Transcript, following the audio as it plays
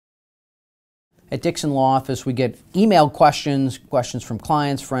At Dixon Law Office, we get email questions from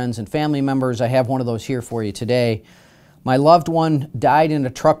clients, friends, and family members. I have one of those here for you today. My loved one died in a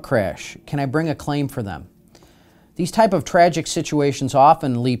truck crash. Can I bring a claim for them? These type of tragic situations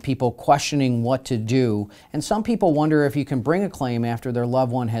often leave people questioning what to do, and some people wonder if you can bring a claim after their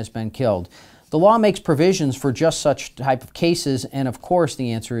loved one has been killed. The law makes provisions for just such type of cases, and of course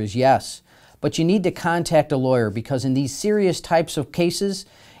the answer is yes. But you need to contact a lawyer, because in these serious types of cases,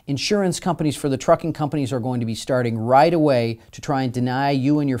 insurance companies for the trucking companies are going to be starting right away to try and deny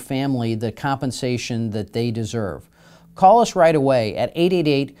you and your family the compensation that they deserve. Call us right away at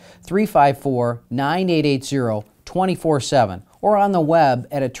 888-354-9880 24/7 or on the web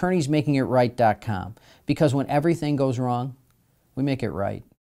at attorneysmakingItRight.com, because when everything goes wrong, we make it right.